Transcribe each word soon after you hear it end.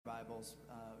Bibles,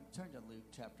 turn to Luke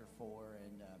chapter 4,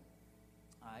 and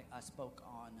I spoke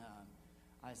on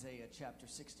Isaiah chapter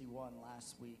 61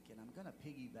 last week, and I'm going to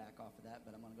piggyback off of that,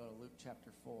 but I'm going to go to Luke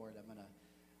chapter 4, and I'm going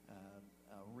to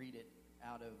read it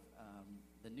out of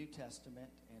the New Testament,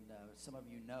 and some of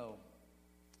you know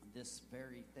this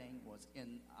very thing was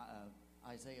in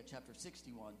Isaiah chapter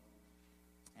 61,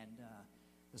 and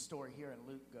the story here in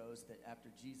Luke goes that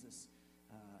after Jesus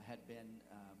had been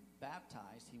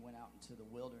baptized, he went out into the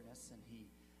wilderness, and he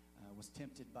was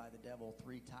tempted by the devil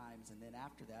 3 times. And then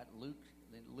after that,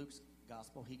 in Luke's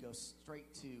gospel, he goes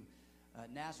straight to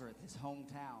Nazareth, his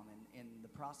hometown. And in the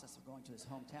process of going to his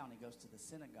hometown, he goes to the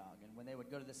synagogue. And when they would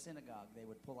go to the synagogue, they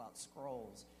would pull out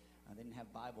scrolls. They didn't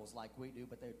have Bibles like we do,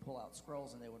 but they would pull out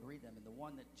scrolls and they would read them. And the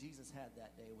one that Jesus had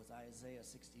that day was Isaiah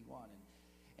 61.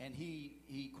 And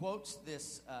he quotes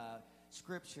this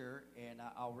scripture, and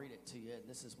I'll read it to you.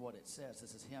 This is what it says.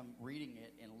 This is him reading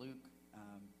it in Luke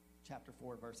chapter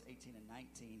 4, verse 18 and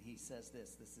 19. He says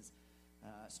this. This is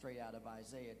straight out of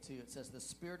Isaiah 2. It says, "The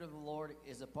Spirit of the Lord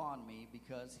is upon me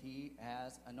because he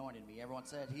has anointed me." Everyone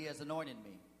said, "He has anointed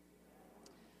me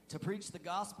to preach the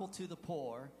gospel to the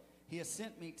poor. He has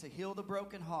sent me to heal the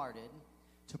brokenhearted,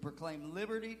 to proclaim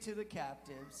liberty to the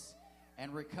captives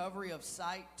and recovery of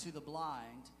sight to the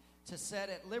blind, to set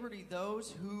at liberty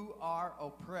those who are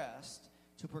oppressed,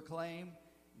 to proclaim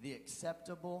the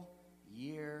acceptable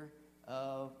year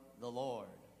of the Lord."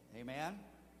 Amen?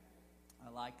 I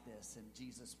like this. And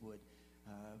Jesus would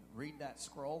read that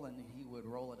scroll, and he would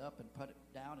roll it up and put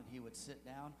it down, and he would sit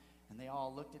down, and they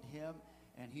all looked at him,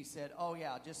 and he said, "Oh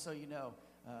yeah, just so you know,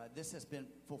 this has been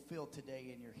fulfilled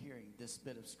today in your hearing, this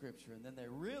bit of scripture." And then they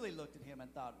really looked at him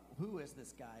and thought, "Who is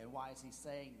this guy, and why is he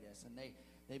saying this?" And they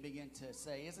begin to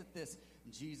say, "Isn't this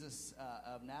Jesus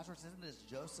of Nazareth? Isn't this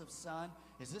Joseph's son?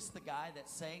 Is this the guy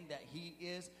that's saying that he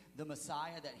is the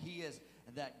Messiah,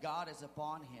 that God is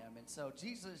upon him?" And so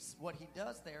Jesus, what he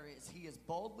does there is he is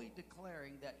boldly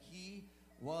declaring that he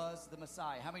was the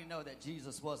Messiah. How many know that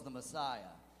Jesus was the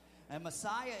Messiah? And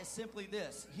Messiah is simply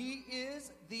this. He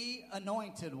is the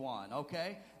anointed one,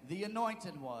 okay? The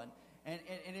anointed one. And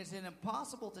it's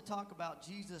impossible to talk about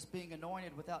Jesus being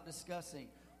anointed without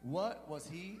discussing what was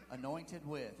he anointed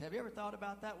with. Have you ever thought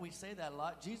about that? We say that a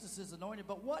lot. Jesus is anointed,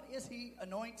 but what is he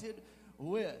anointed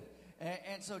with?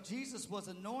 And so Jesus was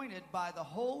anointed by the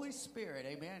Holy Spirit,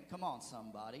 amen, come on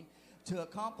somebody, to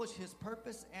accomplish his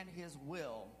purpose and his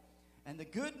will. And the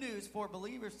good news for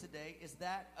believers today is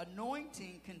that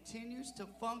anointing continues to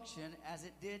function as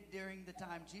it did during the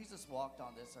time Jesus walked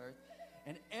on this earth.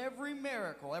 And every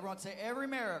miracle, everyone say every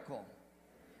miracle,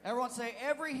 everyone say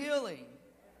every healing,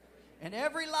 and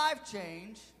every life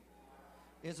change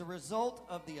is a result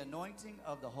of the anointing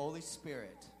of the Holy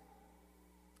Spirit.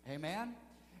 Amen?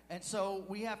 And so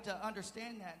we have to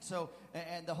understand that.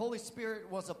 And the Holy Spirit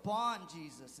was upon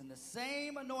Jesus, and the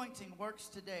same anointing works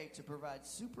today to provide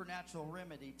supernatural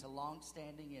remedy to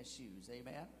long-standing issues.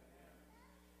 Amen?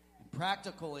 And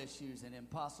practical issues and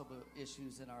impossible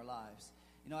issues in our lives.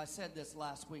 You know, I said this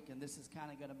last week, and this is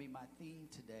kind of going to be my theme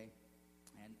today,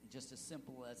 and just as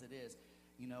simple as it is.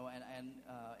 You know,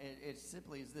 it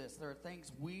simply is this. There are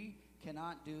things we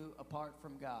cannot do apart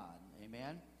from God.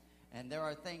 Amen? And there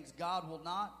are things God will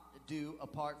not do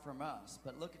apart from us.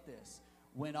 But look at this.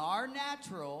 When our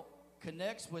natural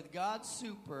connects with God's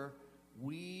super,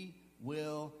 we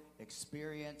will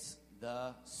experience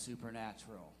the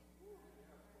supernatural.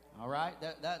 All right?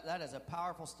 That is a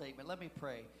powerful statement. Let me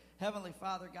pray. Heavenly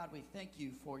Father, God, we thank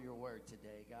you for your word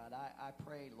today, God. I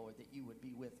pray, Lord, that you would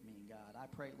be with me, God. I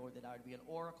pray, Lord, that I would be an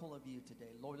oracle of you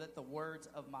today. Lord, let the words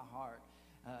of my heart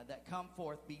that come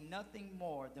forth be nothing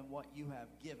more than what you have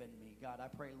given me. God, I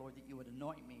pray, Lord, that you would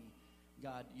anoint me,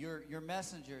 God, your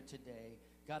messenger today.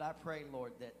 God, I pray,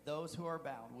 Lord, that those who are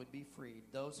bound would be freed,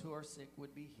 those who are sick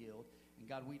would be healed. And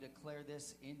God, we declare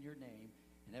this in your name.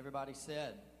 And everybody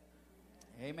said,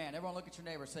 amen. Everyone look at your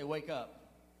neighbor and say, "Wake up."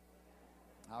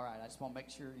 All right, I just want to make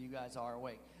sure you guys are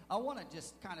awake. I want to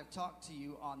just kind of talk to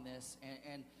you on this,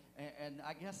 and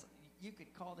I guess you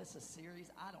could call this a series.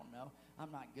 I don't know.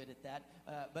 I'm not good at that.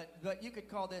 But you could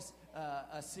call this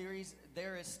a series,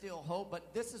 There Is Still Hope.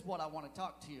 But this is what I want to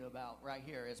talk to you about right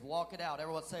here is walk it out.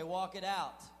 Everyone say, walk it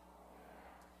out.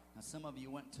 Now, some of you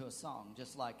went to a song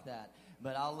just like that.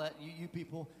 But I'll let you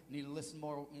people need to listen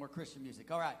more Christian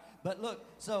music. All right. But look,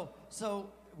 so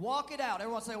walk it out.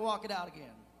 Everyone say, walk it out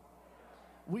again.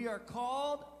 We are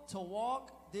called to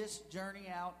walk this journey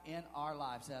out in our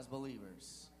lives as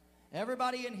believers.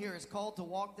 Everybody in here is called to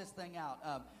walk this thing out.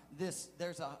 There's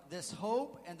this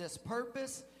hope and this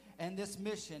purpose and this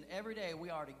mission. Every day we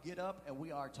are to get up and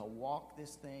we are to walk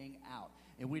this thing out.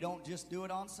 And we don't just do it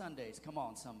on Sundays. Come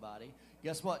on, somebody.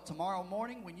 Guess what? Tomorrow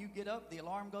morning when you get up, the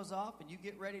alarm goes off and you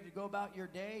get ready to go about your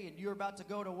day and you're about to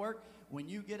go to work. When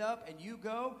you get up and you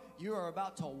go, you are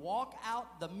about to walk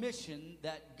out the mission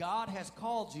that God has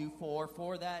called you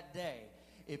for that day.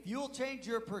 If you'll change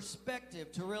your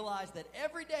perspective to realize that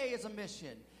every day is a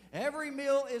mission, every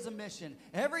meal is a mission,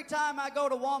 every time I go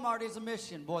to Walmart is a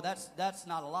mission. Boy, that's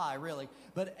not a lie, really.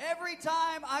 But every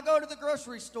time I go to the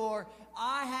grocery store,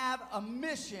 I have a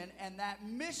mission, and that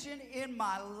mission in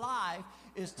my life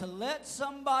is to let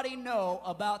somebody know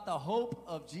about the hope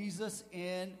of Jesus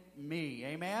in me.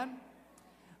 Amen?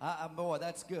 Boy,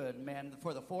 that's good, man.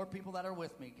 For the 4 people that are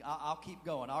with me, I'll keep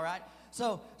going, all right?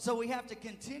 So we have to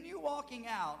continue walking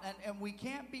out, and we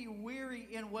can't be weary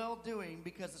in well-doing,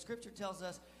 because the Scripture tells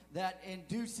us that in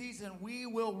due season we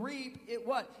will reap it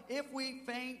what? If we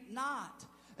faint not.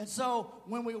 And so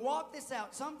when we walk this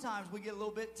out, sometimes we get a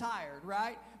little bit tired,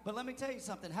 right? But let me tell you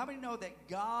something. How many know that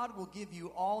God will give you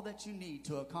all that you need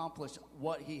to accomplish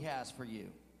what He has for you?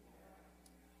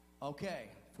 Okay.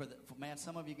 Man,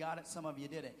 some of you got it, some of you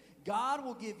didn't. God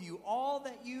will give you all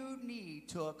that you need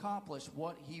to accomplish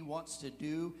what He wants to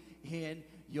do in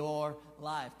your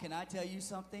life. Can I tell you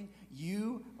something?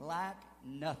 You lack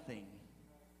nothing.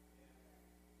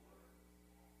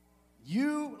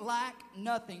 You lack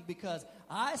nothing, because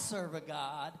I serve a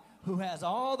God who has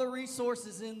all the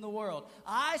resources in the world.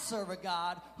 I serve a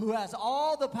God who has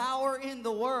all the power in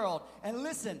the world. And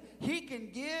listen, He can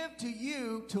give to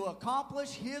you to accomplish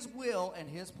His will and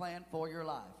His plan for your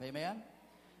life. Amen?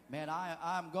 Man,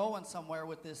 I'm going somewhere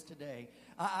with this today.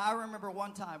 I remember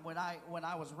one time when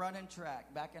I was running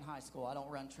track back in high school. I don't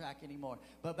run track anymore.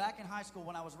 But back in high school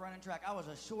when I was running track, I was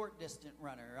a short distance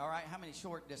runner. All right? How many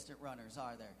short distance runners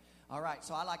are there? All right,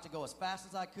 so I like to go as fast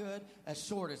as I could, as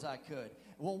short as I could.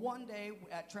 Well, one day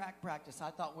at track practice,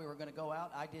 I thought we were going to go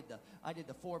out. I did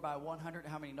the 4x100.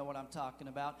 How many know what I'm talking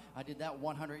about? I did that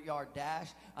 100-yard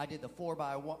dash. I did the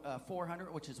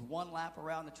 4x400, which is one lap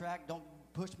around the track. Don't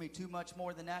push me too much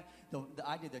more than that.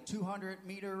 I did the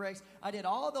 200-meter race. I did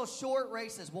all those short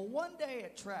races. Well, one day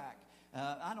at track,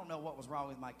 I don't know what was wrong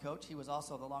with my coach. He was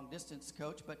also the long-distance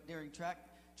coach, but during track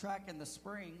in the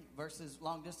spring versus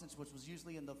long distance, which was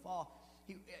usually in the fall,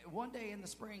 one day in the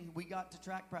spring we got to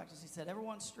track practice. He said,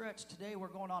 everyone stretch, today we're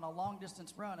going on a long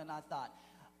distance run. And I thought,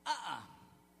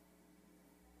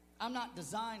 I'm not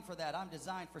designed for that. I'm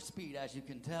designed for speed, as you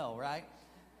can tell, right?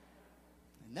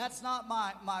 And that's not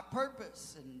my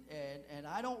purpose, and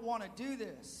I don't want to do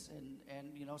this.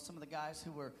 And you know, some of the guys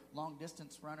who were long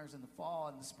distance runners in the fall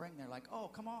and the spring, they're like, oh,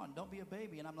 come on, don't be a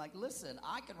baby. And I'm like, listen,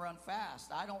 I can run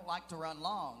fast. I don't like to run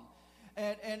long.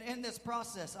 And in this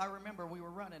process, I remember we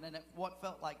were running, and at what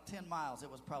felt like 10 miles, it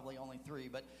was probably only 3,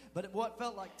 but at what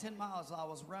felt like 10 miles, I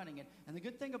was running. And the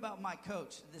good thing about my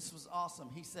coach, this was awesome.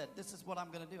 He said, this is what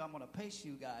I'm going to do. I'm going to pace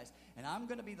you guys, and I'm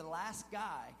going to be the last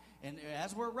guy. And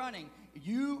as we're running,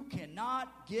 you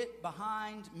cannot get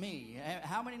behind me.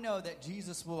 How many know that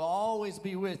Jesus will always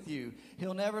be with you?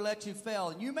 He'll never let you fail.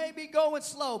 And you may be going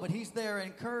slow, but He's there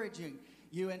encouraging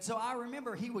you. And so I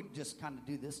remember he would just kind of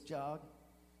do this jog.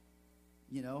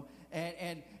 You know,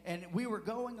 and we were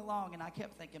going along, and I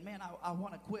kept thinking, man, I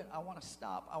want to quit. I want to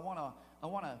stop. I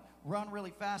want to run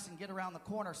really fast and get around the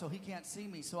corner so he can't see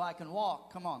me, so I can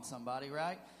walk. Come on, somebody,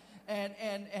 right?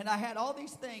 And I had all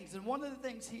these things, and one of the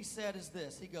things he said is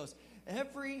this. He goes,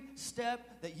 every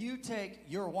step that you take,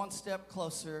 you're one step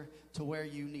closer to where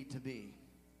you need to be.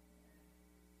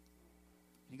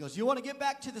 He goes, you want to get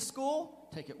back to the school?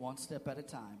 Take it one step at a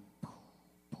time.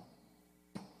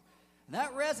 And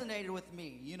that resonated with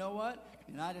me. You know what?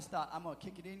 And I just thought, I'm going to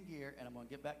kick it in gear, and I'm going to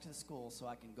get back to the school so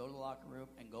I can go to the locker room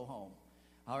and go home.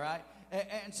 All right?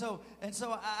 And so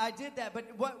I did that. But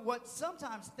what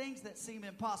sometimes things that seem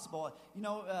impossible, you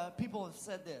know, people have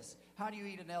said this. How do you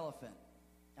eat an elephant?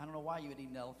 I don't know why you would eat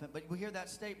an elephant, but we hear that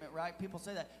statement, right? People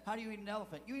say that. How do you eat an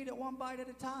elephant? You eat it one bite at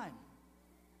a time.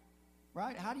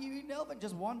 Right? How do you eat an elephant?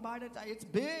 Just one bite at a time. It's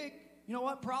big. You know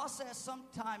what? Process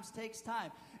sometimes takes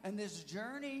time. And this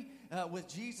journey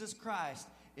with Jesus Christ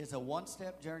is a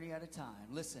one-step journey at a time.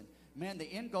 Listen, man,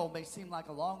 the end goal may seem like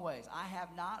a long ways. I have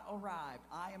not arrived.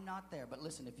 I am not there. But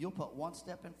listen, if you'll put one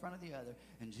step in front of the other,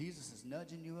 and Jesus is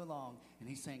nudging you along, and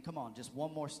He's saying, come on, just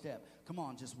one more step. Come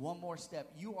on, just one more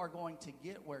step. You are going to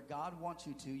get where God wants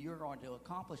you to. You're going to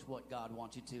accomplish what God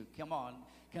wants you to. Come on.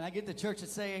 Can I get the church to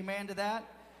say amen to that?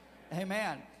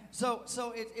 Amen. So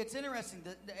it's interesting.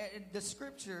 The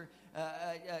Scripture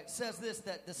says this,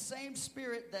 that the same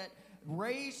Spirit that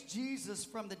raised Jesus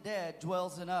from the dead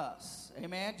dwells in us.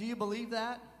 Amen. Do you believe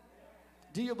that?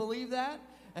 Do you believe that?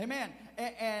 Amen.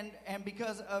 And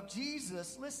because of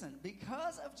Jesus, listen,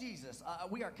 because of Jesus,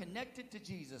 we are connected to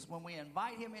Jesus. When we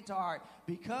invite him into our heart,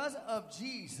 because of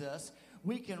Jesus,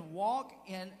 we can walk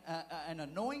in an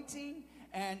anointing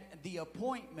and the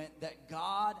appointment that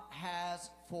God has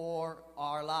for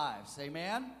our lives.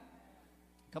 Amen?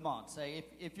 Come on, say,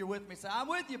 if you're with me, say, I'm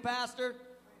with you, Pastor.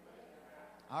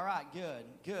 All right,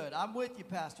 good. I'm with you,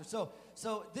 Pastor.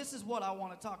 So this is what I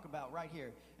want to talk about right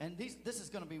here. And this is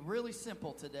going to be really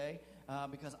simple today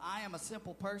because I am a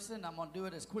simple person. I'm going to do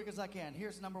it as quick as I can.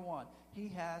 Here's number one. He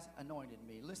has anointed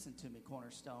me. Listen to me,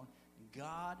 Cornerstone.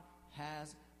 God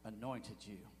has anointed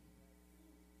you.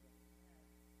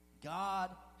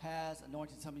 God has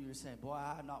anointed. Some of you are saying, boy,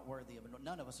 I'm not worthy of anointing.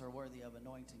 None of us are worthy of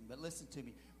anointing. But listen to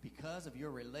me. Because of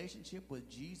your relationship with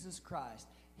Jesus Christ,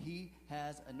 he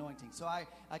has anointing. So I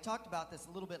talked about this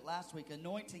a little bit last week.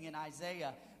 Anointing in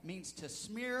Isaiah means to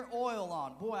smear oil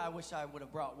on. Boy, I wish I would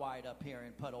have brought Wyatt up here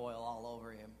and put oil all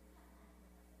over him.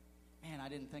 Man, I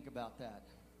didn't think about that.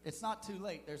 It's not too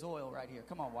late. There's oil right here.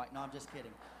 Come on, Wyatt. No, I'm just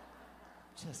kidding.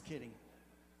 Just kidding.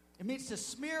 It means to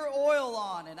smear oil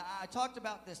on. And I talked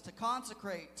about this, to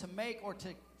consecrate, to make, or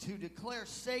to declare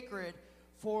sacred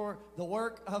for the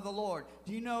work of the Lord.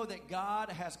 Do you know that God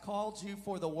has called you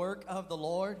for the work of the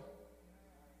Lord?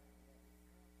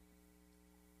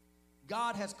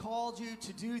 God has called you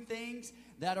to do things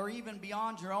that are even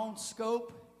beyond your own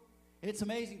scope. It's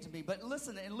amazing to me. But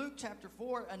listen, in Luke chapter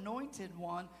 4, anointed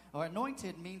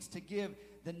means to give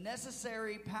the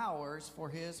necessary powers for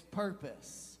his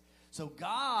purpose. So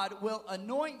God will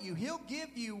anoint you. He'll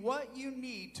give you what you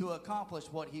need to accomplish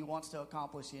what he wants to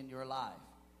accomplish in your life.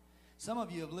 Some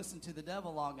of you have listened to the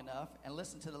devil long enough and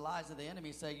listened to the lies of the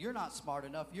enemy say, you're not smart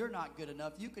enough, you're not good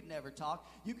enough, you could never talk,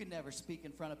 you could never speak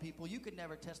in front of people, you could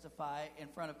never testify in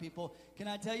front of people. Can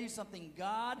I tell you something?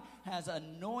 God has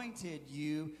anointed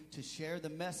you to share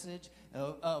the message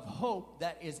of hope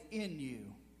that is in you.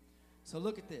 So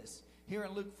look at this. Here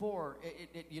in Luke 4,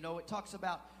 it talks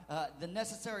about the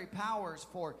necessary powers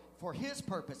for his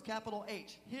purpose, capital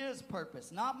H, his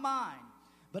purpose, not mine.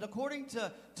 But according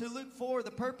to Luke 4,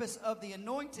 the purpose of the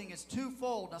anointing is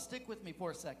twofold. Now stick with me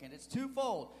for a second. It's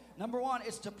twofold. Number one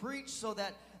is to preach so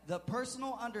that the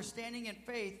personal understanding and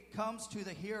faith comes to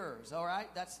the hearers. All right?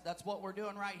 That's what we're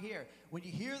doing right here. When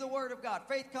you hear the word of God,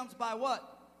 faith comes by what?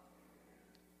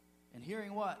 And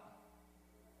hearing what?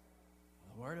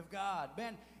 The word of God.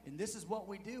 Ben, and this is what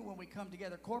we do when we come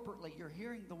together corporately. You're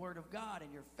hearing the word of God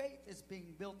and your faith is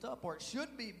being built up, or it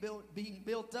should be being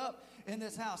built up in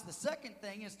this house. The second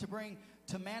thing is to bring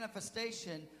to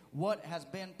manifestation what has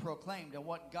been proclaimed and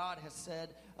what God has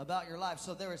said about your life.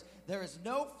 So there is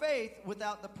no faith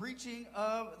without the preaching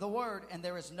of the word, and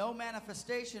there is no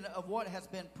manifestation of what has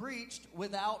been preached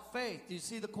without faith. Do you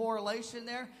see the correlation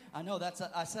there? I know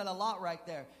I said a lot right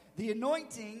there. The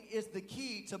anointing is the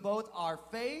key to both our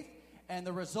faith and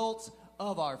the results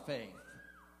of our faith.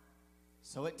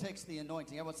 So it takes the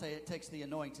anointing. Everyone say it takes the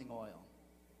anointing oil.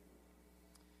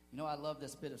 You know, I love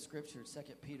this bit of scripture, 2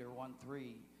 Peter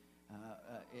 1:3.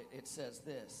 It says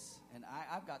this, and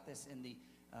I've got this in the,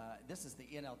 this is the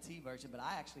NLT version, but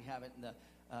I actually have it in the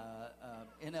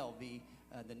NLV,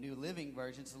 the New Living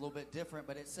Version. It's a little bit different,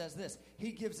 but it says this: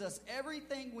 he gives us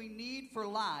everything we need for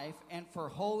life and for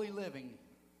holy living.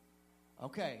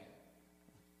 Okay.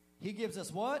 He gives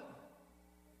us what?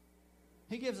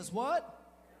 He gives us what?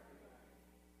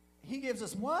 He gives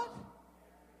us what?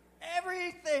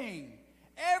 Everything.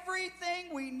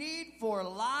 Everything we need for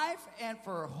life and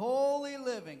for holy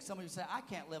living. Some of you say, I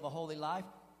can't live a holy life.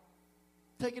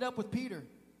 Take it up with Peter.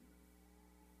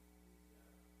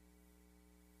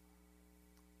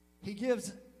 He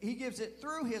gives it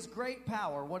through his great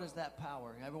power. What is that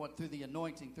power? Everyone, through the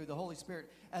anointing, through the Holy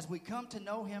Spirit. As we come to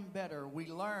know him better, we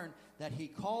learn that he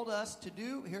called us to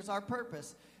do, here's our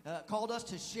purpose, called us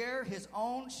to share his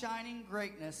own shining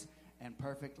greatness and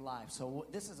perfect life. So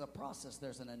this is a process.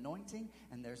 There's an anointing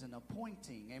and there's an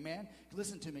appointing. Amen?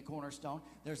 Listen to me, Cornerstone.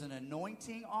 There's an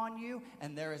anointing on you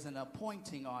and there is an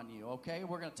appointing on you. Okay?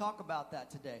 We're going to talk about that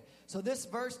today. So this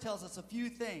verse tells us a few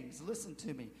things. Listen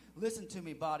to me. Listen to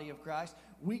me, body of Christ.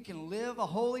 We can live a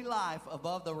holy life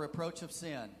above the reproach of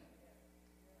sin.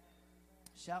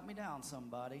 Shout me down,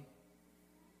 somebody.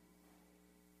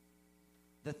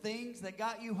 The things that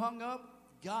got you hung up,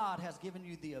 God has given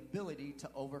you the ability to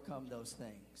overcome those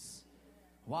things.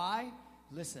 Why?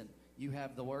 Listen, you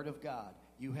have the Word of God.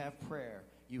 You have prayer.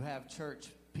 You have church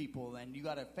people, and you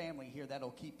got a family here that'll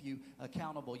keep you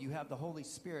accountable. You have the Holy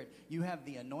Spirit. You have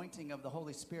the anointing of the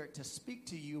Holy Spirit to speak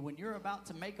to you when you're about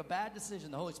to make a bad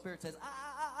decision. The Holy Spirit says,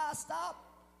 stop.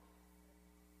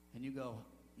 And you go,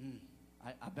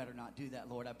 I better not do that,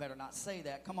 Lord. I better not say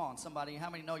that. Come on, somebody. How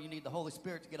many know you need the Holy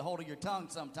Spirit to get a hold of your tongue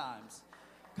sometimes?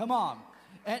 Come on.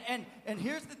 And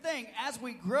here's the thing. As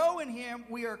we grow in Him,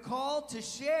 we are called to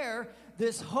share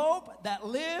this hope that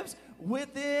lives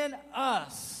within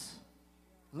us.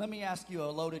 Let me ask you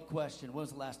a loaded question. When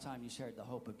was the last time you shared the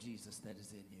hope of Jesus that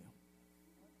is in you?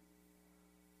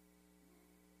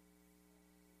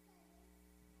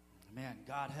 Man,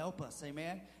 God help us,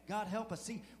 amen? God help us.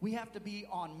 See, we have to be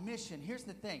on mission. Here's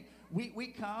the thing. We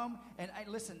come, and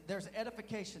listen, there's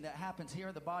edification that happens here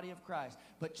in the body of Christ.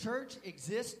 But church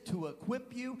exists to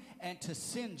equip you and to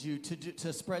send you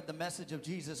to spread the message of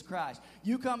Jesus Christ.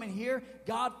 You come in here,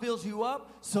 God fills you up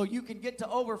so you can get to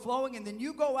overflowing, and then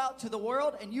you go out to the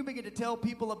world and you begin to tell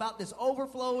people about this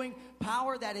overflowing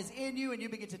power that is in you, and you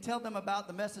begin to tell them about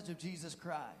the message of Jesus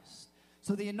Christ.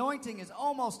 So the anointing is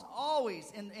almost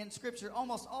always, in Scripture,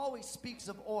 almost always speaks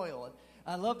of oil. And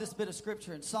I love this bit of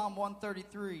Scripture. In Psalm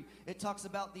 133, it talks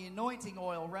about the anointing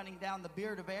oil running down the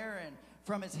beard of Aaron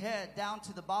from his head down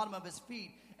to the bottom of his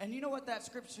feet. And you know what that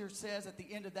Scripture says at the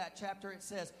end of that chapter? It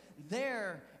says,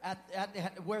 there,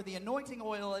 at where the anointing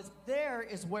oil is, there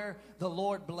is where the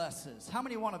Lord blesses. How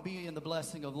many want to be in the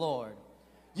blessing of the Lord?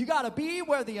 You got to be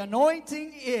where the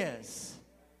anointing is.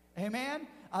 Amen?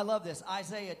 I love this.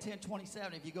 Isaiah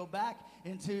 10:27. If you go back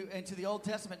into the Old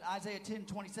Testament, Isaiah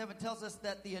 10:27 tells us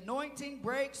that the anointing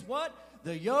breaks what?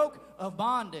 The yoke of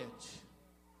bondage.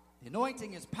 The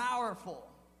anointing is powerful.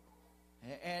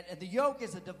 And the yoke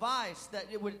is a device that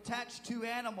it would attach to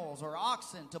animals or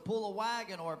oxen to pull a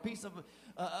wagon or a piece of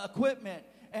equipment.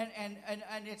 And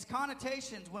its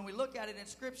connotations, when we look at it in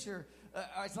Scripture,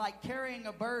 it's like carrying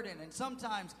a burden. And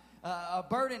sometimes a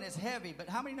burden is heavy, but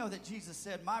how many know that Jesus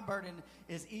said, my burden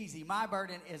is easy, my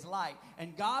burden is light?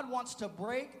 And God wants to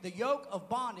break the yoke of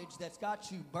bondage that's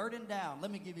got you burdened down.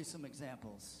 Let me give you some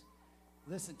examples.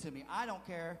 Listen to me. I don't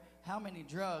care how many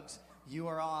drugs you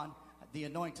are on, the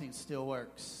anointing still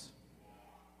works.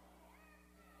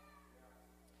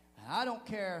 I don't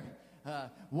care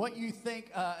what you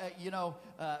think,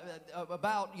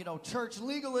 about, church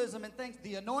legalism and things.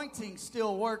 The anointing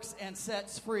still works and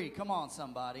sets free. Come on,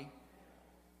 somebody.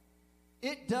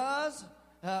 It does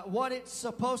what it's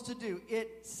supposed to do.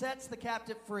 It sets the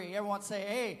captive free. Everyone say,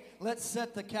 hey, let's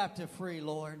set the captive free,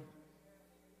 Lord.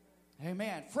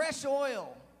 Amen. Fresh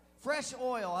oil. Fresh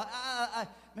oil.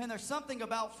 Man, there's something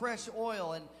about fresh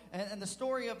oil. And the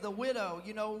story of the widow,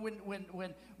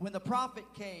 when the prophet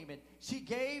came and she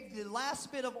gave the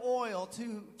last bit of oil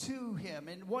to him.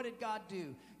 And what did God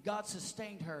do? God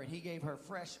sustained her, and He gave her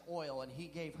fresh oil, and He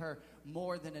gave her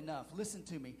more than enough. Listen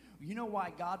to me. You know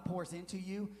why God pours into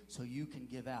you? So you can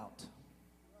give out.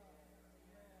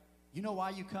 You know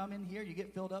why you come in here? You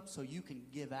get filled up so you can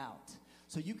give out.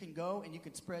 So you can go and you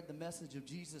can spread the message of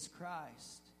Jesus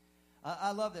Christ.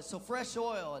 I love this. So fresh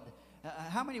oil.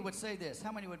 How many would say this?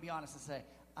 How many would be honest and say,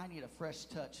 I need a fresh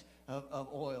touch of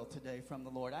oil today from the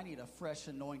Lord. I need a fresh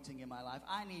anointing in my life.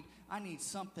 I need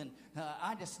something.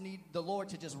 I just need the Lord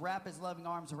to just wrap His loving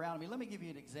arms around me. Let me give you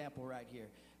an example right here.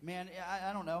 Man,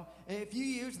 I don't know. If you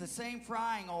use the same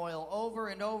frying oil over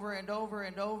and over and over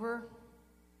and over,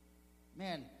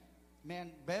 man,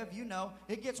 Bev,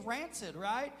 it gets rancid,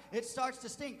 right? It starts to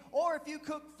stink. Or if you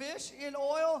cook fish in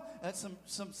oil,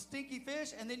 some stinky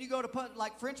fish, and then you go to put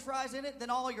like French fries in it, then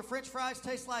all your French fries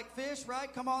taste like fish,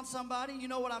 right? Come on, somebody. You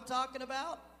know what I'm talking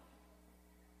about?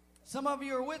 Some of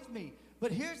you are with me.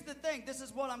 But here's the thing. This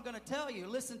is what I'm going to tell you.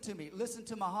 Listen to me. Listen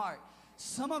to my heart.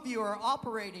 Some of you are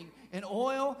operating in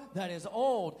oil that is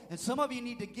old. And some of you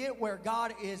need to get where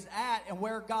God is at and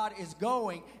where God is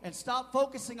going and stop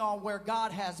focusing on where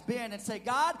God has been and say,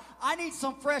 God, I need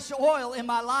some fresh oil in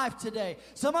my life today.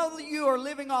 Some of you are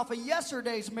living off of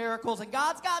yesterday's miracles, and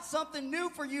God's got something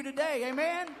new for you today.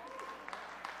 Amen?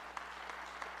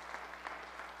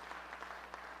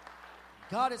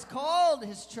 God has called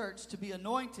His church to be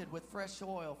anointed with fresh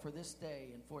oil for this day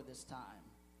and for this time.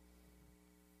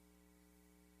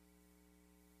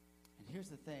 Here's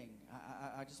the thing.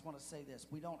 I just want to say this.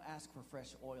 We don't ask for fresh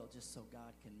oil just so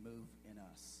God can move in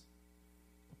us.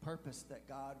 The purpose that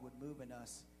God would move in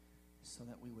us is so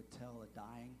that we would tell a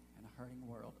dying and a hurting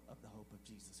world of the hope of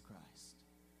Jesus Christ.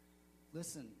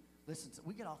 Listen,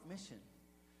 we get off mission.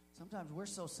 Sometimes we're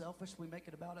so selfish we make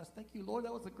it about us. Thank you, Lord,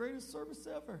 that was the greatest service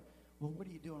ever. Well, what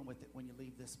are you doing with it when you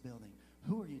leave this building?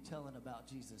 Who are you telling about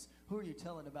Jesus? Who are you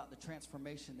telling about the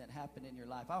transformation that happened in your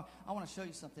life? I want to show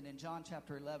you something. In John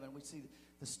chapter 11, we see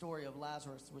the story of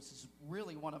Lazarus, which is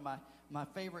really one of my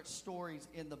favorite stories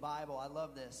in the Bible. I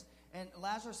love this. And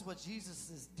Lazarus was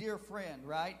Jesus' dear friend,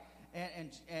 right?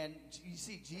 And you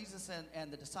see Jesus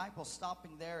and the disciples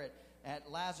stopping there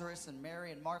at Lazarus and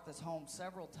Mary and Martha's home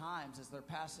several times as they're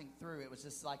passing through. It was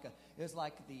just like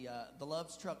the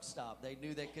Love's truck stop. They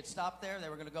knew they could stop there. They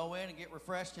were going to go in and get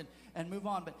refreshed and move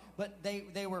on. But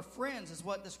they were friends, is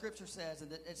what the scripture says.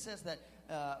 And it says that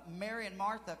Mary and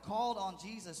Martha called on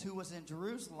Jesus, who was in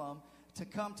Jerusalem, to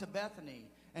come to Bethany.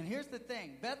 And here's the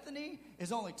thing. Bethany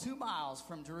is only 2 miles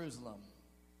from Jerusalem.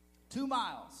 2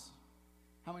 miles.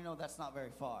 How many know that's not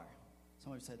very far?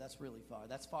 Somebody say, that's really far.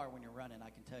 That's far when you're running, I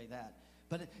can tell you that.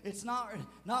 But it's not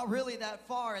really that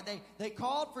far. And they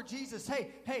called for Jesus.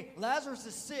 Hey, Lazarus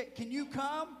is sick. Can you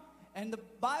come? And the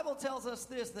Bible tells us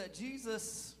this, that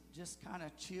Jesus just kind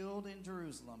of chilled in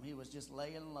Jerusalem. He was just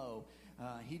laying low.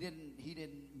 He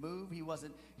didn't move. He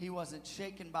wasn't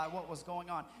shaken by what was going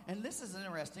on. And this is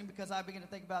interesting because I begin to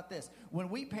think about this. When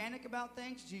we panic about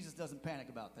things, Jesus doesn't panic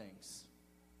about things.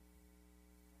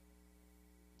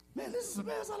 Man, this is a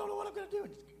mess. I don't know what I'm going to do.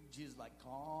 And Jesus is like,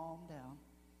 calm down.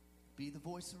 Be the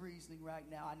voice of reasoning right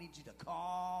now. I need you to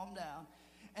calm down.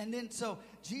 And then so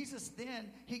Jesus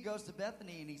he goes to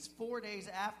Bethany, and he's 4 days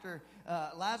after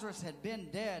Lazarus had been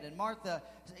dead. And Martha,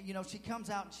 she comes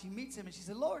out and she meets him, and she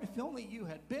said, Lord, if only you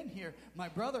had been here, my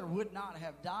brother would not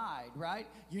have died, right?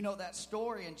 You know that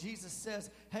story. And Jesus says,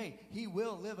 hey, he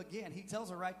will live again. He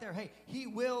tells her right there, hey, he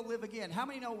will live again. How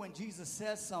many know when Jesus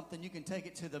says something, you can take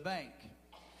it to the bank?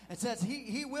 It says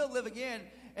he will live again.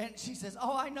 And she says,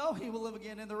 oh, I know he will live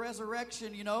again in the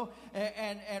resurrection,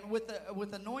 And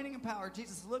with anointing and power,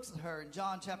 Jesus looks at her in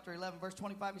John chapter 11, verse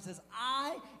 25. He says,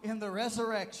 I am the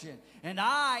resurrection, and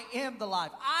I am the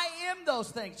life. I am those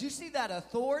things. Do you see that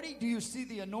authority? Do you see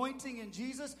the anointing in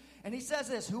Jesus? And he says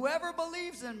this, whoever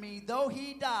believes in me, though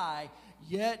he die,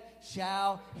 yet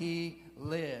shall he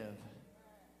live.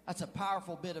 That's a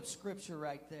powerful bit of scripture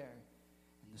right there.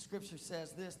 And the scripture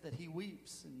says this, that he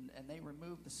weeps, and they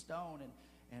remove the stone,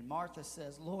 and Martha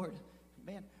says, Lord,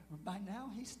 man, by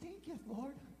now he stinketh,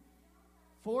 Lord.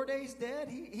 4 days dead,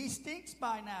 he stinks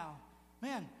by now.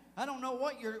 Man, I don't know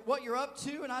what you're up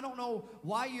to, and I don't know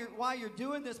why you're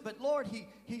doing this, but Lord,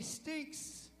 he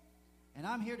stinks. And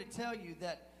I'm here to tell you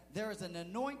that there is an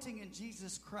anointing in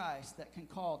Jesus Christ that can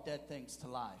call dead things to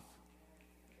life.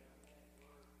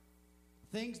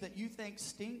 Things that you think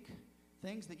stink,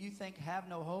 things that you think have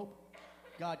no hope,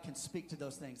 God can speak to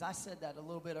those things. I said that a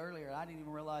little bit earlier. I didn't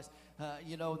even realize,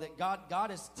 that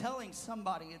God is telling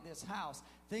somebody in this house,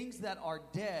 things that are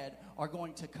dead are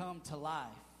going to come to life.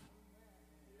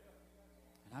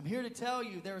 And I'm here to tell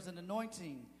you there's an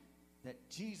anointing that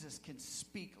Jesus can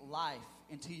speak life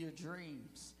into your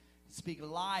dreams, speak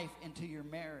life into your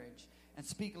marriage, and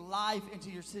speak life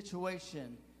into your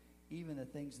situation, even the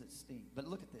things that stink. But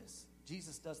look at this.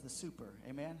 Jesus does the super.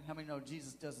 Amen? How many know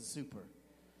Jesus does the super?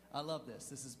 I love this.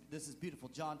 This is beautiful.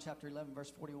 John chapter 11, verse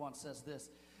 41 says this.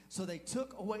 So they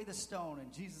took away the stone,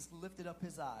 and Jesus lifted up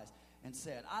his eyes and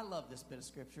said, I love this bit of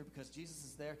scripture because Jesus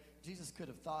is there. Jesus could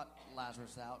have thought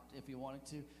Lazarus out if he wanted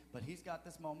to, but he's got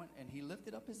this moment, and he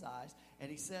lifted up his eyes,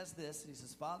 and he says this, and he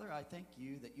says, Father, I thank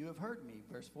you that you have heard me.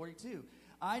 Verse 42,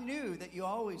 I knew that you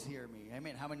always hear me.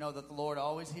 Amen. How many know that the Lord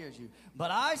always hears you?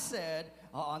 But I said,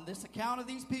 on this account of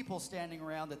these people standing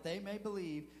around, that they may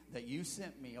believe that you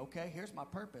sent me. Okay, here's my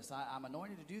purpose. I'm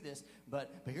anointed to do this,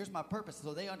 but here's my purpose,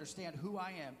 so they understand who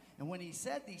I am. And when he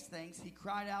said these things, he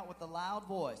cried out with a loud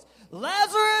voice,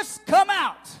 Lazarus, come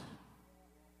out!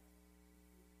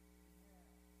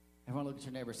 Everyone look at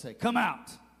your neighbor and say, come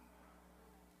out!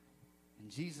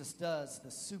 And Jesus does the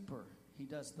super. He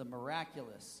does the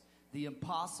miraculous, the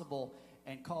impossible,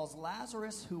 and calls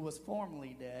Lazarus, who was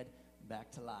formerly dead,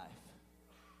 back to life.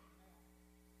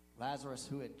 Lazarus,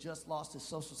 who had just lost his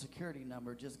Social Security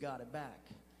number, just got it back.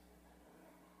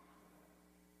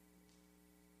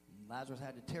 And Lazarus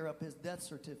had to tear up his death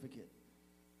certificate.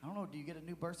 I don't know, do you get a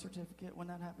new birth certificate when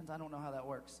that happens? I don't know how that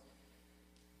works.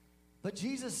 But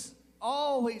Jesus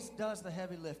always does the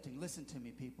heavy lifting. Listen to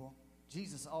me, people.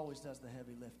 Jesus always does the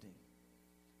heavy lifting.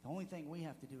 The only thing we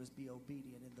have to do is be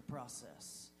obedient in the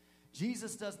process.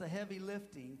 Jesus does the heavy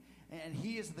lifting, and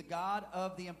he is the God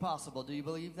of the impossible. Do you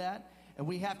believe that? And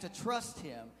we have to trust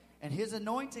him. And his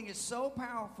anointing is so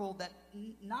powerful that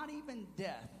not even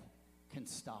death can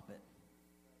stop it.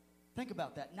 Think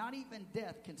about that. Not even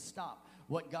death can stop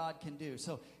what God can do.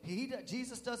 So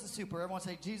Jesus does the super. Everyone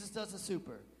say, Jesus does the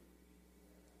super.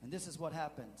 And this is what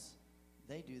happens.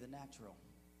 They do the natural.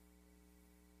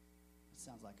 It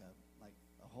sounds like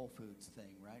a Whole Foods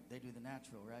thing, right? They do the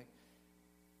natural, right?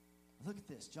 Look at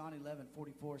this. John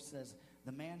 11:44 says,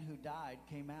 the man who died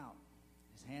came out.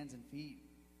 His hands and feet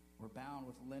were bound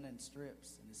with linen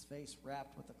strips, and his face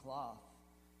wrapped with a cloth.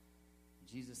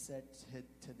 Jesus said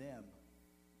to them,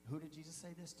 who did Jesus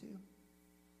say this to?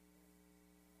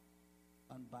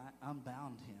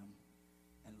 unbound him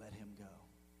and let him go.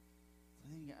 So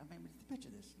then, I mean, picture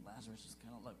this. Lazarus is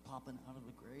kind of like popping out of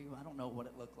the grave. I don't know what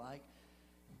it looked like.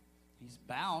 He's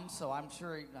bound, so I'm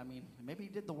sure, maybe he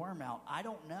did the worm out. I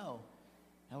don't know.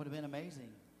 That would have been amazing.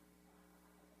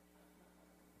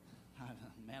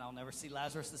 Man, I'll never see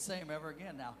Lazarus the same ever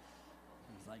again now.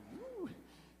 He's like, woo.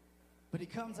 But he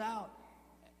comes out.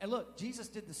 And look, Jesus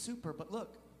did the super, but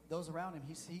look, those around him,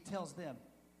 he tells them,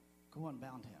 go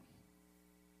unbound him.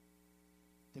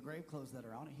 The grave clothes that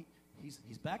are on him,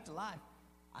 he's back to life.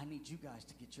 I need you guys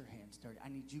to get your hands dirty. I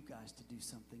need you guys to do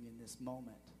something in this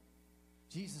moment.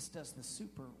 Jesus does the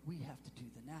super. We have to do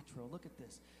the natural. Look at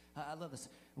this. I love this.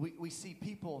 We see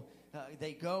people,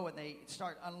 they go and they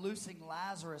start unloosing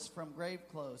Lazarus from grave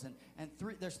clothes. And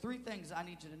there's three things I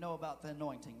need you to know about the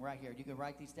anointing right here. You can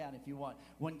write these down if you want.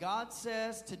 When God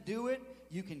says to do it,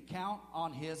 you can count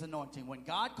on his anointing. When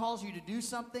God calls you to do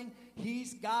something,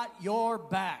 he's got your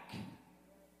back.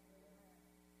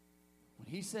 When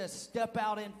he says step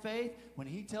out in faith, when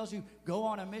he tells you go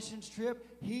on a missions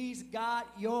trip, he's got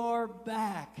your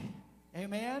back.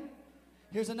 Amen?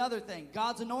 Here's another thing.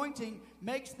 God's anointing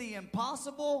makes the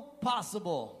impossible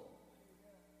possible.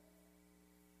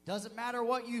 Doesn't matter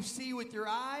what you see with your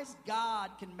eyes,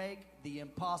 God can make the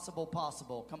impossible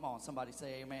possible. Come on, somebody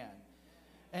say amen.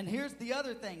 And here's the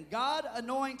other thing. God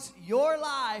anoints your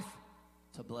life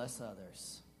to bless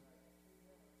others.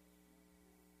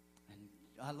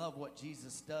 I love what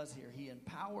Jesus does here. He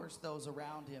empowers those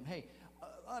around him. Hey,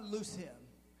 unloose him.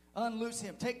 Unloose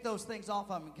him. Take those things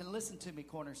off of him. You can listen to me,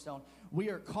 Cornerstone. We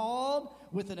are called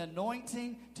with an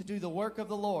anointing to do the work of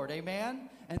the Lord. Amen?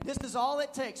 And this is all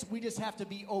it takes. We just have to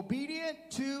be obedient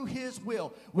to his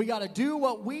will. We got to do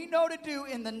what we know to do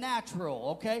in the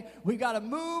natural, okay? We got to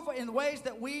move in ways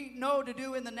that we know to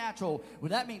do in the natural. Well,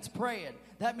 that means praying.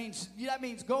 That means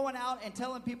going out and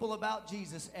telling people about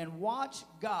Jesus and watch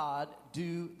God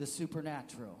do the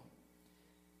supernatural.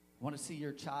 Want to see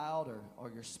your child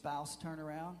or your spouse turn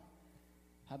around?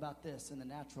 How about this? In the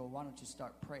natural, why don't you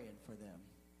start praying for them?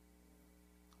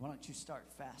 Why don't you start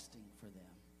fasting for them?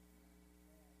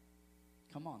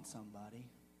 Come on, somebody.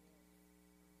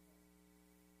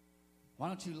 Why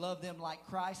don't you love them like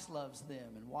Christ loves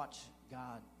them and watch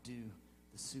God do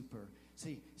the super?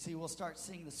 See, we'll start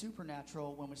seeing the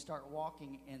supernatural when we start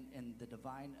walking in the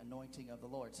divine anointing of the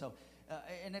Lord. So,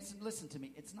 listen to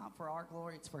me, it's not for our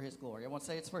glory, it's for his glory. Everyone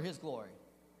say it's for his glory.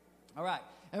 All right,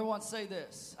 everyone say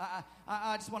this.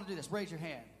 I just want to do this. Raise your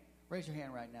hand. Raise your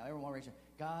hand right now. Everyone raise your hand.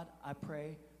 God, I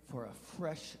pray for a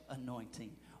fresh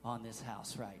anointing on this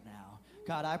house right now.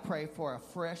 God, I pray for a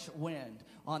fresh wind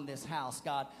on this house.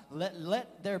 God,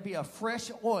 let there be a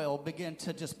fresh oil begin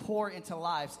to just pour into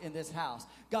lives in this house.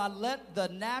 God, let the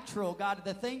natural, God,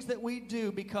 the things that we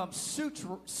do become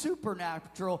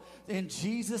supernatural in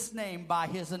Jesus' name by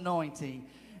his anointing.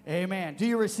 Amen. Do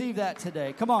you receive that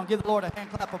today? Come on, give the Lord a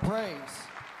hand clap of praise.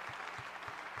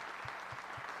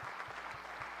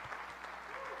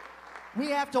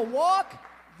 We have to walk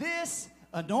this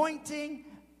anointing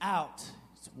out.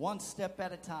 It's one step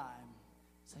at a time.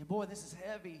 Say, boy, this is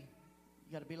heavy.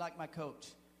 You got to be like my coach.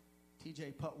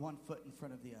 TJ, put one foot in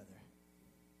front of the other.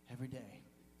 Every day.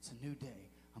 It's a new day.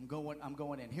 I'm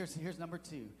going in. Here's number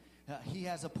 2. He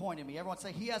has appointed me. Everyone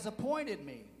say, he has appointed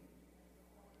me.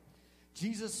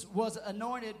 Jesus was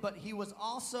anointed, but he was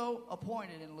also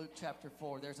appointed in Luke chapter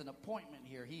 4. There's an appointment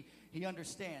here. He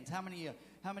understands. How many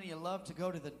of you love to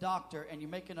go to the doctor and you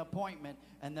make an appointment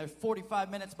and they're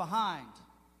 45 minutes behind?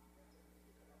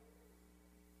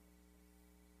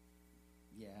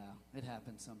 Yeah, it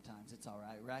happens sometimes. It's all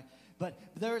right? But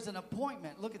there is an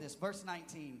appointment. Look at this. Verse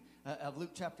 19 of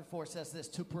Luke chapter 4 says this,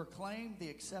 to proclaim the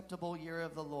acceptable year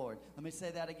of the Lord. Let me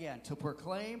say that again. To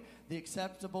proclaim the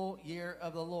acceptable year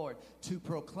of the Lord. To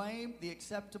proclaim the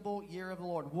acceptable year of the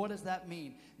Lord. What does that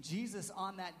mean? Jesus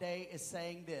on that day is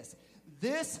saying this.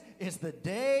 This is the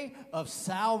day of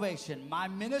salvation. My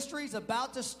ministry is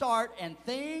about to start and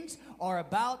things are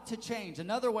about to change.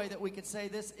 Another way that we could say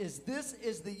this is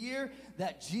the year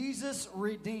that Jesus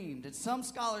redeemed. And some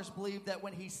scholars believe that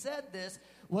when he said this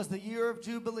was the year of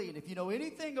Jubilee. And if you know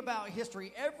anything about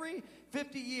history, every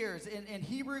 50 years in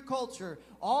Hebrew culture,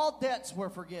 all debts were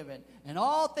forgiven and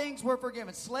all things were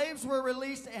forgiven. Slaves were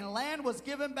released and land was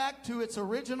given back to its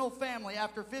original family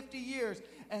after 50 years.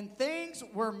 And things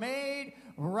were made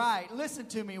right. Listen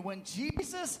to me. When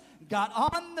Jesus got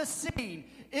on the scene,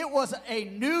 it was a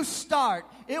new start.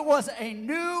 It was a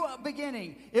new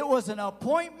beginning. It was an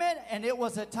appointment and it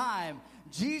was a time.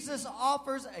 Jesus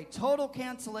offers a total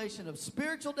cancellation of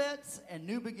spiritual debts and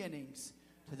new beginnings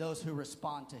to those who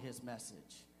respond to his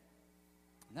message.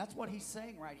 And that's what he's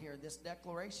saying right here, this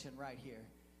declaration right here.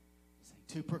 He's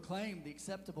saying, to proclaim the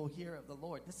acceptable year of the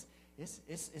Lord.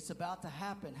 It's about to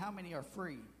happen. How many are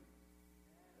free?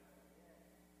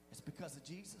 It's because of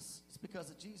Jesus. It's because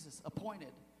of Jesus.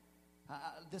 Appointed.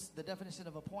 The definition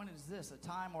of appointed is this: a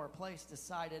time or a place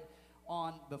decided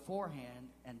on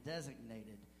beforehand and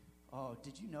designated. Oh,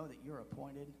 did you know that you're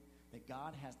appointed? That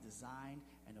God has designed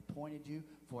and appointed you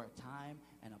for a time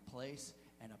and a place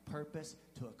and a purpose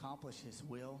to accomplish his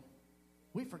will?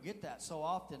 We forget that so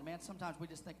often, man. Sometimes we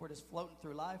just think we're just floating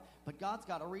through life, but God's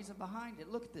got a reason behind it.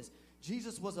 Look at this.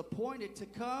 Jesus was appointed to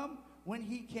come when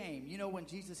he came. You know, when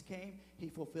Jesus came, he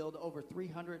fulfilled over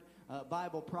 300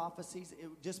 Bible prophecies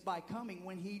just by coming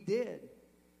when he did.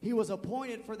 He was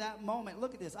appointed for that moment.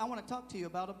 Look at this. I want to talk to you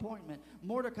about appointment.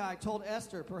 Mordecai told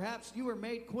Esther, perhaps you were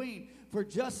made queen for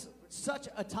just such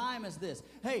a time as this.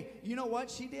 Hey, you know what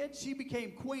she did? She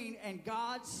became queen, and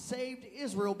God saved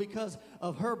Israel because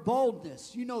of her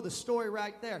boldness. You know the story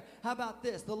right there. How about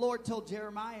this? The Lord told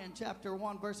Jeremiah in chapter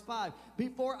 1, verse 5,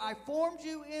 before I formed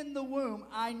you in the womb,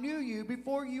 I knew you.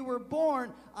 Before you were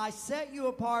born, I set you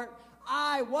apart.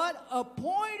 I, what?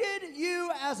 Appointed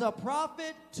you as a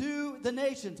prophet to the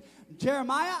nations.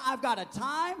 Jeremiah, I've got a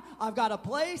time, I've got a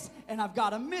place, and I've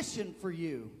got a mission for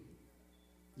you.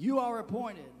 You are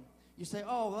appointed. You say,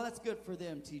 oh, well, that's good for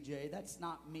them, TJ. That's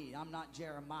not me. I'm not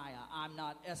Jeremiah. I'm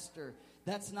not Esther.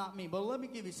 That's not me. But let me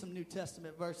give you some New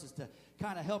Testament verses to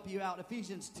kind of help you out.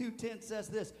 Ephesians 2:10 says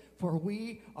this, for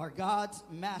we are God's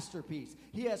masterpiece.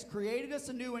 He has created us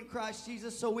anew in Christ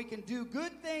Jesus so we can do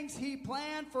good things he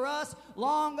planned for us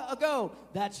long ago.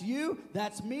 That's you.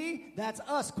 That's me. That's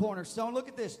us, Cornerstone. Look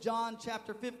at this. John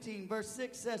chapter 15, verse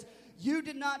 6 says, you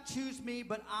did not choose me,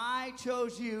 but I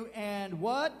chose you. And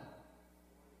what?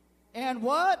 And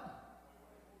what?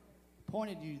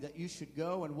 Appointed you that you should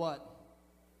go and what?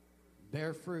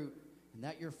 Bear fruit, and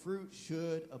that your fruit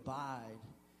should abide,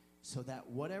 so that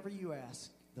whatever you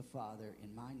ask the Father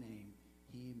in my name,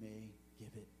 he may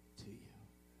give it to you.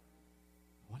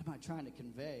 What am I trying to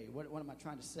convey? What am I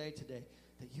trying to say today?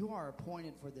 That you are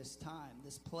appointed for this time,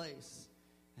 this place,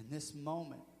 and this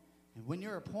moment. And when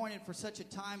you're appointed for such a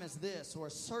time as this, or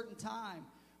a certain time,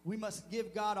 we must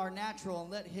give God our natural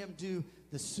and let him do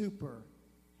the super.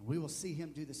 And we will see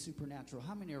him do the supernatural.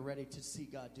 How many are ready to see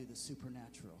God do the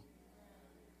supernatural?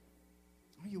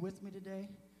 Are you with me today?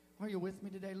 Are you with me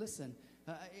today? Listen,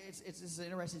 it's an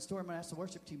interesting story. I'm going to ask the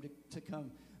worship team to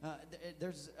come.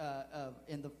 There's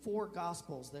in the 4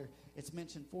 Gospels, it's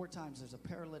mentioned 4 times there's a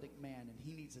paralytic man, and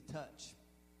he needs a touch.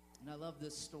 And I love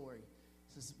this story.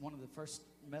 This is one of the first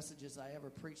messages I ever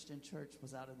preached in church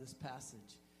was out of this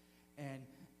passage.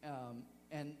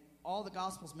 And all the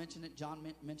Gospels mention it. John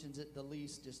mentions it the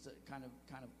least, just kind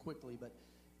of quickly.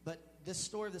 But this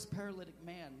story of this paralytic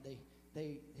man,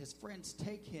 his friends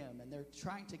take him, and they're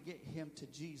trying to get him to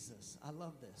Jesus. I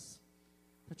love this.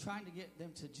 They're trying to get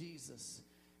them to Jesus.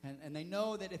 And they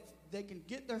know that if they can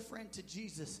get their friend to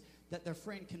Jesus, that their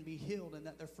friend can be healed and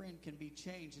that their friend can be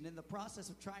changed. And in the process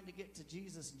of trying to get to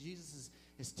Jesus, Jesus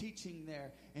is teaching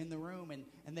there in the room,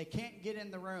 and they can't get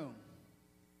in the room.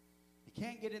 They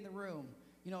can't get in the room.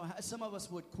 You know, some of us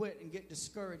would quit and get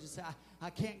discouraged and say, I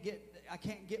can't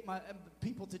get my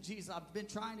people to Jesus. I've been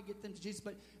trying to get them to Jesus,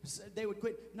 but they would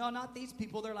quit. No, not these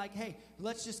people. They're like, hey,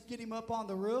 let's just get him up on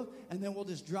the roof, and then we'll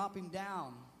just drop him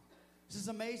down. This is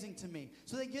amazing to me.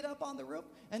 So they get up on the roof,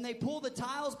 and they pull the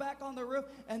tiles back on the roof,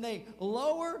 and they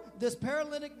lower this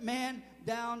paralytic man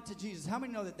down to Jesus. How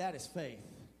many know that is faith?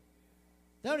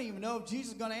 They don't even know if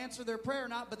Jesus is going to answer their prayer or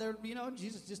not, but they're,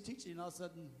 Jesus just teaching, and all of a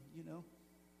sudden,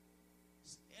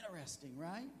 it's interesting,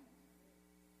 right?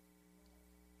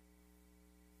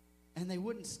 And they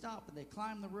wouldn't stop, and they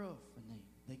climbed the roof, and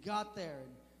they got there,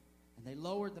 and they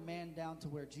lowered the man down to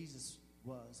where Jesus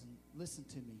was. And listen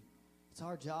to me. It's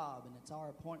our job and it's our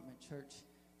appointment, church,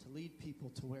 to lead people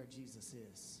to where Jesus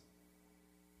is.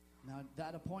 Now,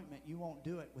 that appointment, you won't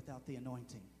do it without the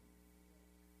anointing.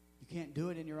 You can't do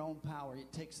it in your own power.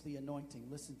 It takes the anointing.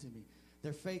 Listen to me.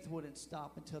 Their faith wouldn't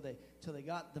stop until they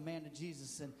got the man to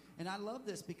Jesus. And I love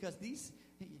this because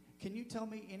can you tell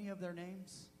me any of their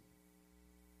names?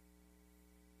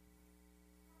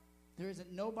 There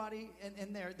isn't nobody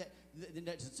in there that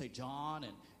doesn't say John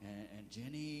and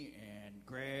Jenny and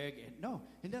Greg. No,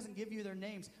 it doesn't give you their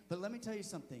names. But let me tell you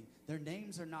something. Their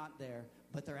names are not there,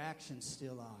 but their actions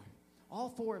still are. All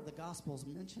 4 of the Gospels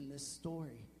mention this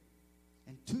story.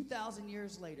 And 2,000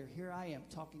 years later, here I am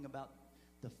talking about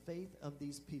the faith of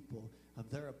these people,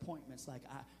 of their appointments. Like,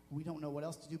 we don't know what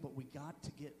else to do, but we got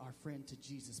to get our friend to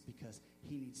Jesus because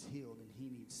he needs healed and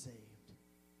he needs saved.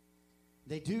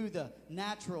 They do the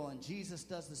natural, and Jesus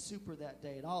does the super that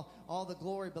day. And all the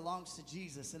glory belongs to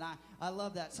Jesus. And I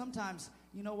love that. Sometimes,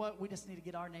 you know what? We just need to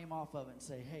get our name off of it and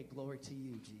say, hey, glory to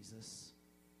you, Jesus.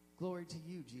 Glory to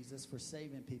you, Jesus, for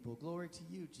saving people. Glory to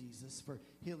you, Jesus, for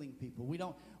healing people. We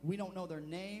don't know their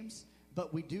names,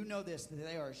 but we do know this, that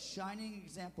they are a shining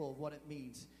example of what it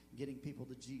means getting people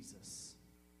to Jesus.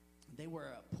 They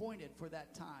were appointed for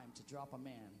that time to drop a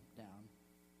man down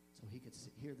so he could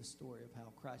hear the story of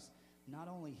how Christ not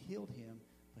only healed him,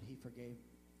 but he forgave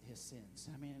his sins.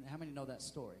 I mean, how many know that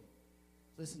story?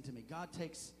 Listen to me. God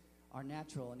takes our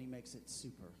natural and he makes it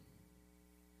super.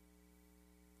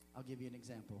 I'll give you an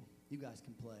example. You guys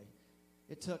can play.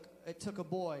 It took a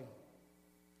boy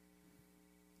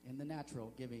in the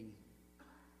natural giving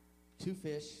 2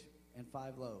 fish and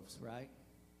 5 loaves, right?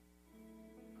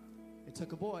 It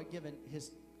took a boy giving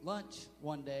his lunch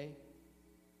one day.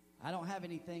 I don't have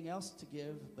anything else to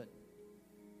give, but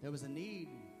there was a need.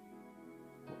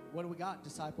 What do we got,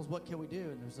 disciples? What can we do?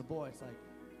 And there's a boy. It's like,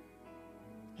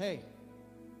 hey,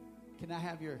 can I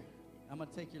have I'm going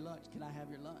to take your lunch. Can I have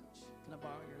your lunch? Can I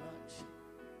borrow your lunch?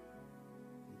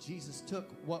 And Jesus took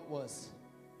what was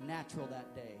natural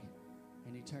that day,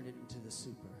 and he turned it into the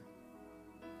super.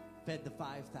 Fed the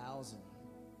 5,000.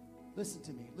 Listen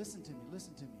to me. Listen to me.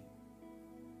 Listen to me.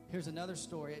 Here's another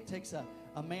story. It takes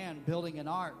a man building an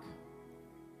ark.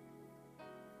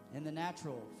 In the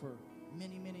natural, for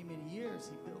many, many, many years,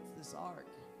 he builds this ark.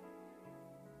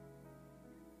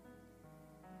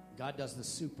 God does the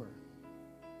super.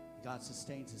 God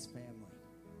sustains his family.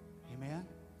 Amen?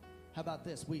 How about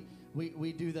this? We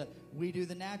do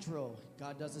the natural.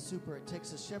 God does the super. It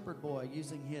takes a shepherd boy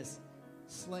using his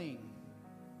sling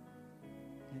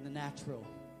in the natural.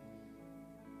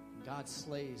 God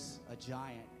slays a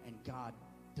giant, and God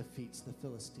defeats the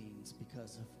Philistines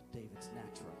because of David's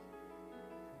natural.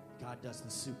 God does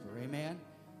the super. Amen?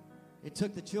 It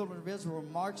took the children of Israel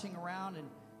marching around and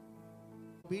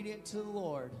obedient to the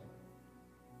Lord,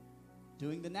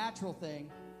 doing the natural thing.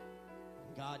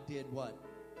 God did what?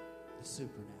 The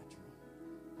supernatural.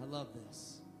 I love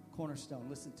this. Cornerstone,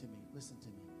 listen to me. Listen to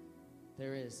me.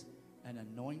 There is an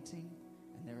anointing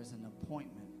and there is an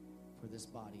appointment for this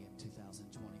body in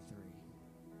 2023.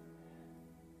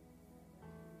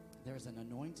 There is an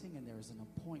anointing and there is an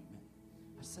appointment.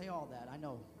 I say all that. I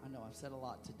know, I've said a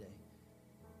lot today.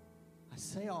 I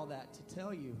say all that to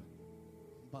tell you,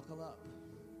 buckle up.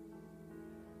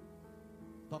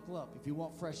 Buckle up. If you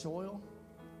want fresh oil,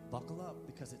 buckle up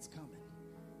because it's coming.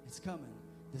 It's coming.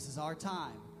 This is our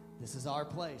time. This is our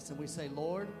place. And we say,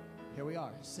 Lord, here we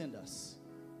are. Send us.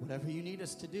 Whatever you need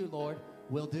us to do, Lord,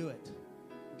 we'll do it.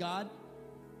 God,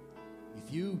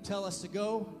 if you tell us to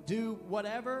go do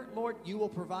whatever, Lord, you will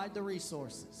provide the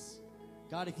resources.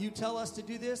 God, if you tell us to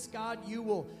do this, God, you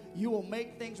will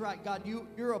make things right. God,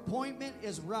 your appointment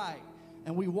is right.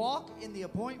 And we walk in the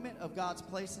appointment of God's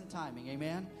place and timing.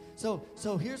 Amen?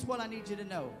 So here's what I need you to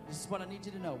know. This is what I need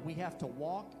you to know. We have to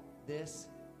walk this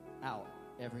out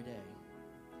every day.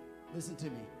 Listen to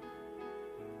me.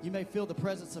 You may feel the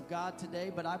presence of God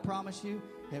today, but I promise you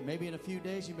that maybe in a few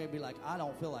days you may be like, I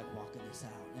don't feel like walking this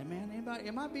out. Amen? Anybody?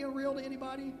 Am I being real to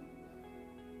anybody?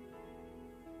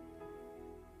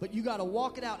 But you got to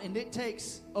walk it out, and it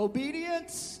takes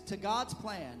obedience to God's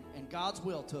plan and God's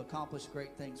will to accomplish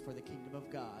great things for the kingdom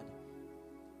of God.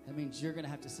 That means you're going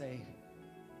to have to say,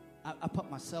 I put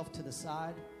myself to the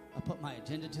side. I put my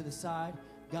agenda to the side.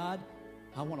 God,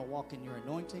 I want to walk in your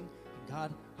anointing. And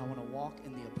God, I want to walk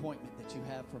in the appointment that you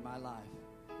have for my life.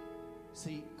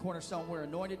 See, Cornerstone, we're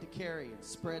anointed to carry and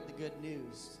spread the good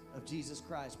news of Jesus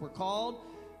Christ. We're called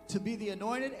to be the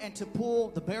anointed and to pull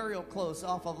the burial clothes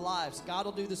off of lives. God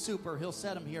will do the super. He'll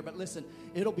set them here. But listen,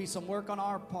 it'll be some work on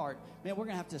our part. Man, we're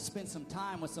going to have to spend some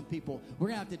time with some people. We're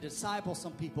going to have to disciple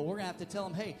some people. We're going to have to tell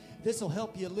them, hey, this will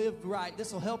help you live right.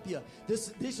 This will help you.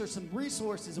 These are some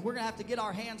resources. And we're going to have to get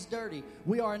our hands dirty.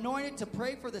 We are anointed to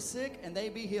pray for the sick and they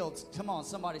be healed. Come on,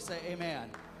 somebody say amen.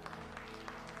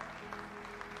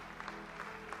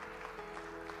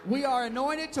 We are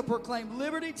anointed to proclaim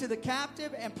liberty to the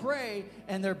captive and pray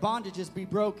and their bondages be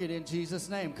broken in Jesus'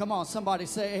 name. Come on, somebody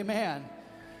say amen.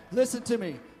 Listen to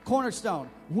me. Cornerstone,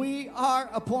 we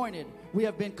are appointed. We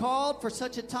have been called for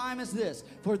such a time as this,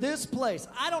 for this place.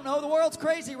 I don't know, the world's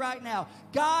crazy right now.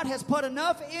 God has put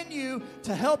enough in you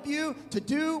to help you to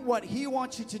do what he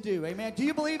wants you to do. Amen. Do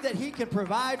you believe that he can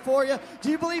provide for you? Do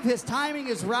you believe his timing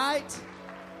is right?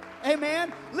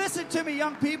 Amen. Listen to me,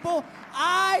 young people.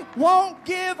 I won't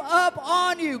give up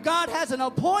on you. God has an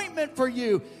appointment for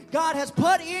you. God has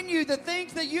put in you the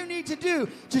things that you need to do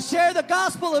to share the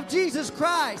gospel of Jesus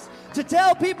Christ, to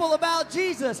tell people about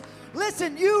Jesus.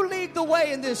 Listen, you lead the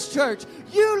way in this church.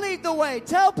 You lead the way.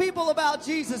 Tell people about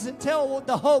Jesus and tell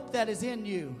the hope that is in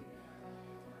you.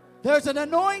 There's an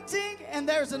anointing and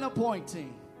there's an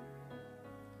appointing.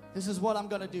 This is what I'm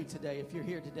going to do today. If you're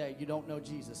here today, you don't know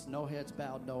Jesus. No heads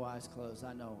bowed, no eyes closed.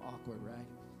 I know, awkward, right?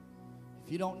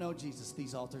 If you don't know Jesus,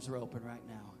 these altars are open right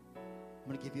now. I'm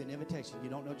going to give you an invitation. You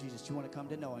don't know Jesus. You want to come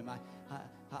to know him. I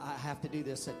have to do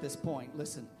this at this point.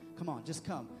 Listen, come on, just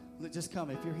come. Just come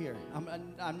if you're here.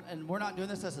 And we're not doing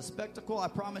this as a spectacle. I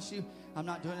promise you. I'm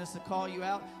not doing this to call you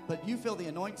out. But you feel the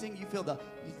anointing. You feel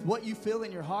what you feel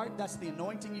in your heart. That's the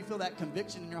anointing. You feel that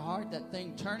conviction in your heart, that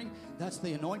thing turning. That's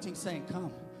the anointing saying,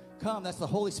 come. Come. That's the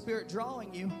Holy Spirit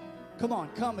drawing you. Come on.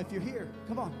 Come if you're here.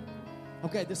 Come on.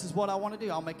 Okay, this is what I want to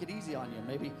do. I'll make it easy on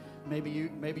you. Maybe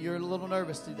you're a little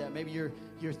nervous to do that. Maybe you're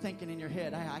thinking in your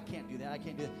head, I can't do that. I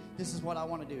can't do that. This is what I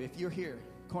want to do. If you're here,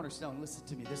 Cornerstone, listen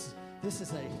to me. This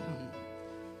is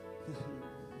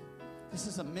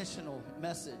a missional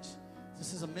message.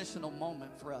 This is a missional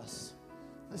moment for us.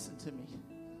 Listen to me.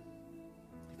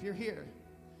 If you're here,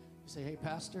 you say, hey,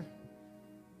 Pastor,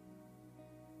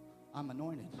 I'm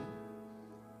anointed.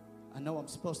 I know I'm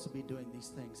supposed to be doing these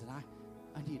things, and I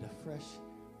need a fresh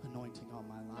anointing on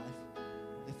my life.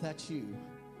 If that's you,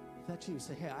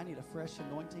 say, hey, I need a fresh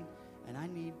anointing, and I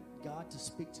need God to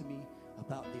speak to me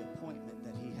about the appointment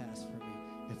that he has for me.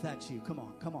 If that's you, come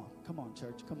on,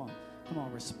 church, come on,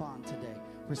 respond today.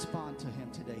 Respond to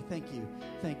him today. Thank you.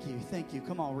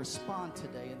 Come on, respond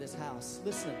today in this house.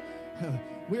 Listen,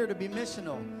 we're to be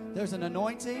missional. There's an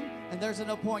anointing and there's an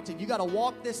appointing. You got to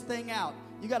walk this thing out.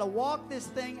 You got to walk this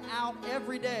thing out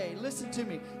every day. Listen to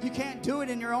me. You can't do it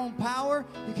in your own power.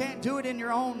 You can't do it in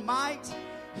your own might.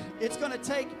 It's going to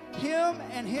take him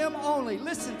and him only.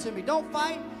 Listen to me. Don't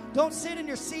fight. Don't sit in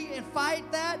your seat and fight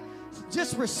that.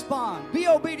 Just respond. Be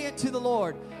obedient to the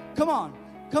Lord. Come on.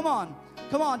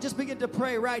 Just begin to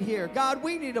pray right here. God,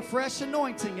 we need a fresh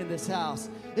anointing in this house.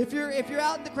 If you're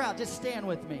out in the crowd, just stand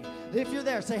with me. If you're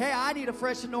there, say, hey, I need a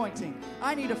fresh anointing.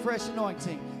 I need a fresh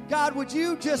anointing. God, would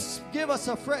you just give us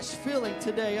a fresh feeling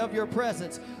today of your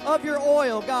presence, of your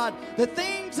oil, God, the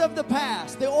things of the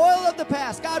past, the oil of the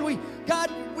past. God, we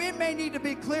may need to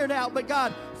be cleared out, but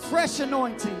God, fresh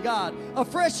anointing, God, a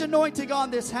fresh anointing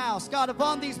on this house, God,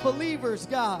 upon these believers,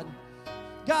 God.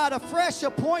 God, a fresh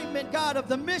appointment, God, of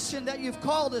the mission that you've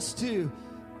called us to.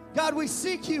 God, we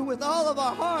seek you with all of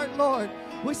our heart, Lord.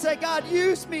 We say, God,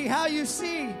 use me how you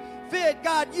see fit.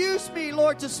 God, use me,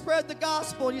 Lord, to spread the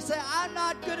gospel. You say, I'm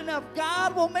not good enough.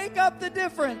 God will make up the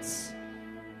difference.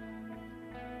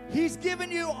 He's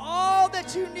given you all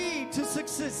that you need to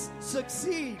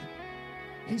succeed.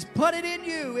 He's put it in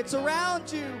you. It's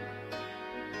around you.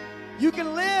 You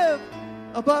can live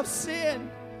above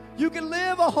sin. You can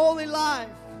live a holy life.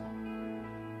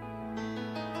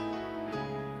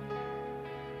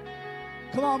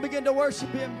 Come on, begin to worship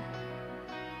him.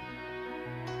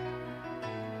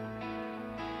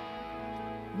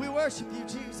 We worship you,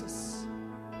 Jesus.